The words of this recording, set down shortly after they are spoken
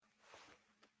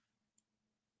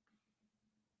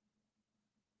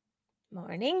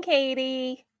Morning,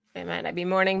 Katie. It might not be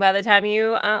morning by the time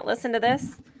you listen to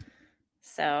this.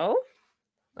 So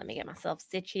let me get myself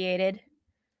situated.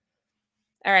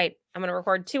 All right, I'm going to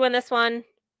record 2 on this one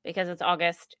because it's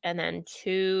August, and then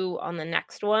 2 on the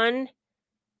next one.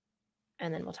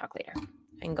 And then we'll talk later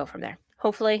and go from there.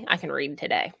 Hopefully, I can read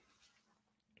today.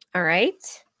 All right.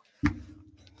 Let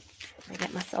me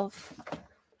get myself.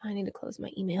 I need to close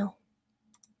my email.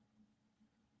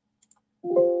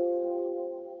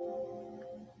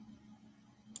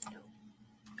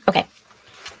 Okay.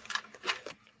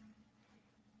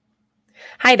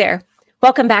 Hi there.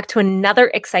 Welcome back to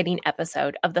another exciting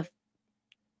episode of the...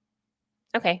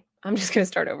 Okay, I'm just going to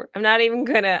start over.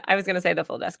 I was going to say the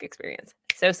full desk experience.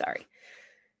 So sorry.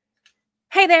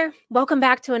 Hey there. Welcome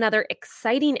back to another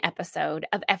exciting episode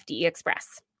of FDE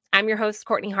Express. I'm your host,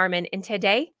 Courtney Harmon, and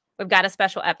today we've got a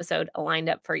special episode lined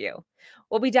up for you.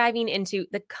 We'll be diving into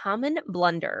the common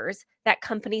blunders that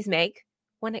companies make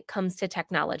when it comes to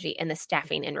technology in the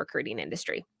staffing and recruiting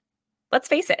industry. Let's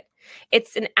face it,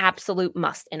 it's an absolute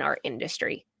must in our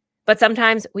industry. But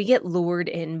sometimes we get lured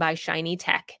in by shiny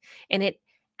tech and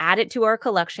add it to our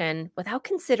collection without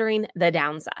considering the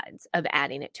downsides of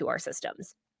adding it to our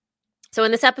systems. So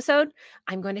in this episode,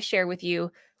 I'm going to share with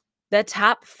you the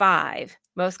top 5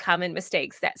 most common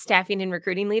mistakes that staffing and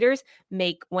recruiting leaders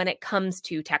make when it comes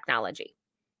to technology.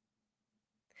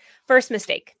 First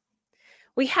mistake.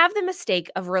 We have the mistake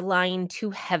of relying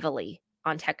too heavily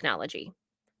on technology.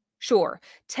 Sure,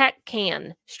 tech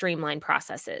can streamline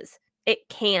processes. It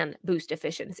can boost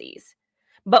efficiencies.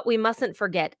 But we mustn't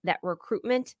forget that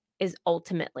recruitment is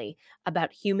ultimately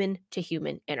about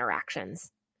human-to-human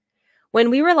interactions. When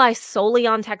we rely solely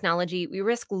on technology, we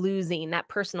risk losing that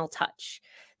personal touch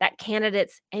that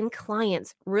candidates and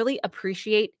clients really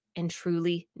appreciate and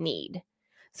truly need.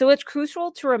 So it's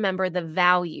crucial to remember the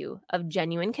value of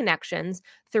genuine connections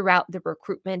throughout the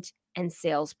recruitment and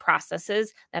sales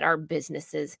processes that our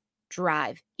businesses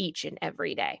drive each and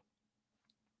every day.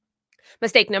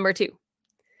 Mistake number 2.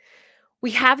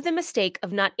 We have the mistake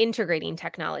of not integrating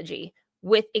technology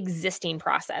with existing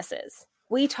processes.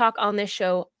 We talk on this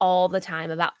show all the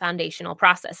time about foundational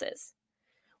processes.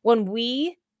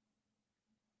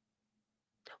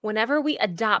 Whenever we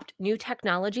adopt new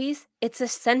technologies, it's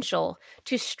essential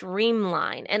to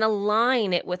streamline and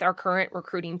align it with our current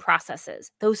recruiting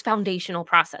processes, those foundational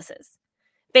processes.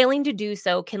 Failing to do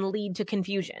so can lead to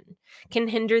confusion, can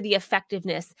hinder the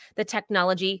effectiveness the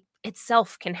technology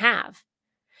itself can have.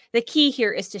 The key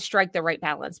here is to strike the right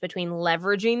balance between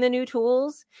leveraging the new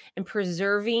tools and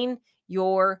preserving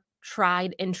your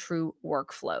tried and true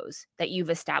workflows that you've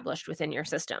established within your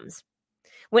systems.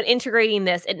 When integrating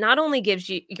this, it not only gives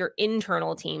you your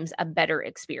internal teams a better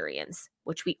experience,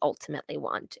 which we ultimately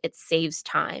want, it saves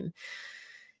time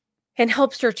and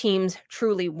helps your teams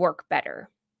truly work better,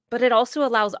 but it also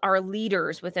allows our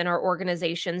leaders within our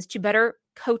organizations to better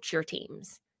coach your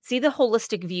teams, see the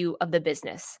holistic view of the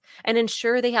business, and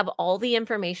ensure they have all the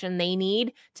information they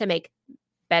need to make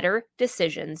better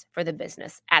decisions for the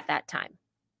business at that time.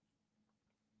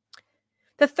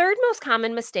 The third most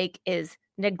common mistake is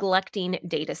neglecting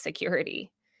data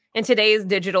security. In today's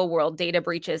digital world, data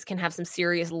breaches can have some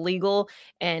serious legal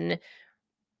and...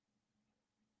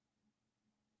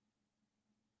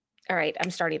 All right, I'm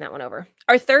starting that one over.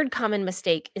 Our third common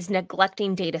mistake is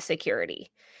neglecting data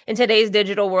security. In today's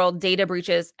digital world, data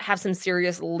breaches have some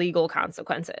serious legal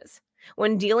consequences.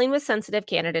 When dealing with sensitive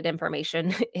candidate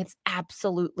information, it's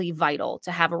absolutely vital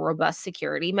to have a robust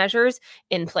security measures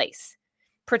in place.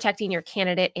 Protecting your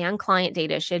candidate and client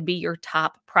data should be your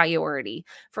top priority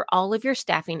for all of your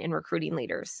staffing and recruiting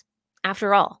leaders.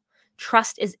 After all,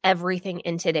 trust is everything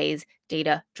in today's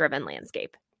data-driven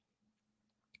landscape.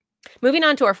 Moving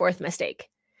on to our fourth mistake.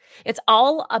 It's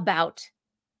all about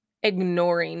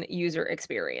ignoring user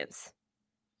experience.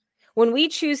 When we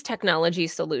choose technology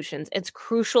solutions, it's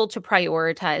crucial to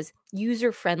prioritize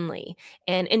user-friendly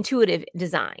and intuitive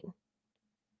design.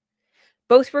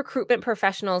 Both recruitment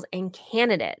professionals and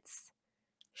candidates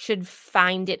should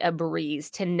find it a breeze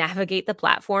to navigate the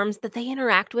platforms that they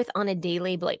interact with on a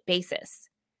daily basis.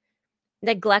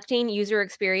 Neglecting user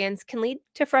experience can lead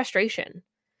to frustration,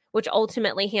 which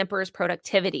ultimately hampers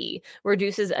productivity,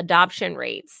 reduces adoption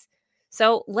rates.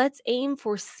 So let's aim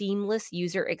for seamless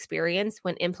user experience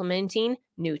when implementing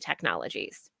new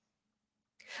technologies.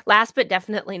 Last but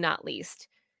definitely not least,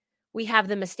 we have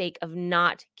the mistake of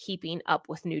not keeping up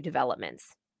with new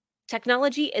developments.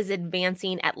 Technology is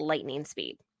advancing at lightning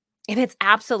speed, and it's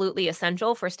absolutely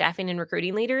essential for staffing and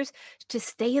recruiting leaders to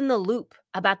stay in the loop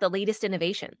about the latest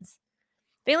innovations.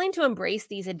 Failing to embrace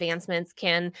these advancements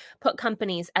can put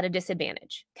companies at a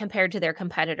disadvantage compared to their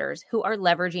competitors who are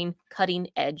leveraging cutting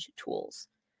edge tools.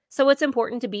 So it's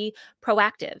important to be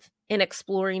proactive in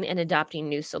exploring and adopting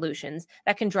new solutions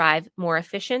that can drive more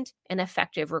efficient and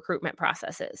effective recruitment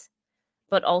processes,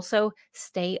 but also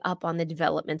stay up on the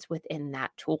developments within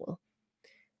that tool.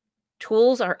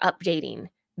 Tools are updating,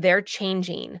 they're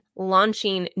changing,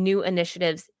 launching new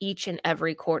initiatives each and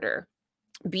every quarter.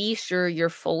 Be sure you're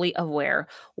fully aware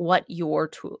what your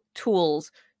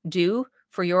tools do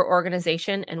for your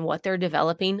organization and what they're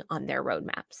developing on their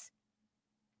roadmaps.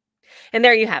 And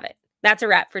there you have it. That's a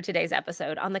wrap for today's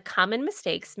episode on the common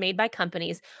mistakes made by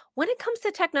companies when it comes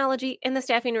to technology in the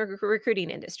staffing recruiting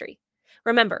industry.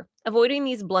 Remember, avoiding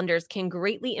these blunders can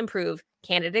greatly improve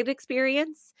candidate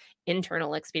experience,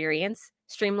 internal experience,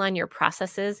 streamline your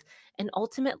processes, and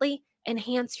ultimately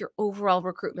enhance your overall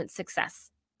recruitment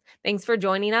success. Thanks for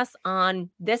joining us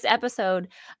on this episode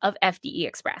of FDE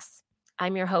Express.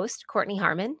 I'm your host, Courtney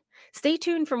Harmon. Stay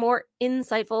tuned for more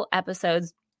insightful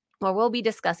episodes where we'll be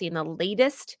discussing the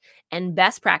latest and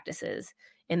best practices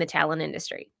in the talent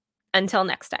industry. Until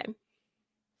next time.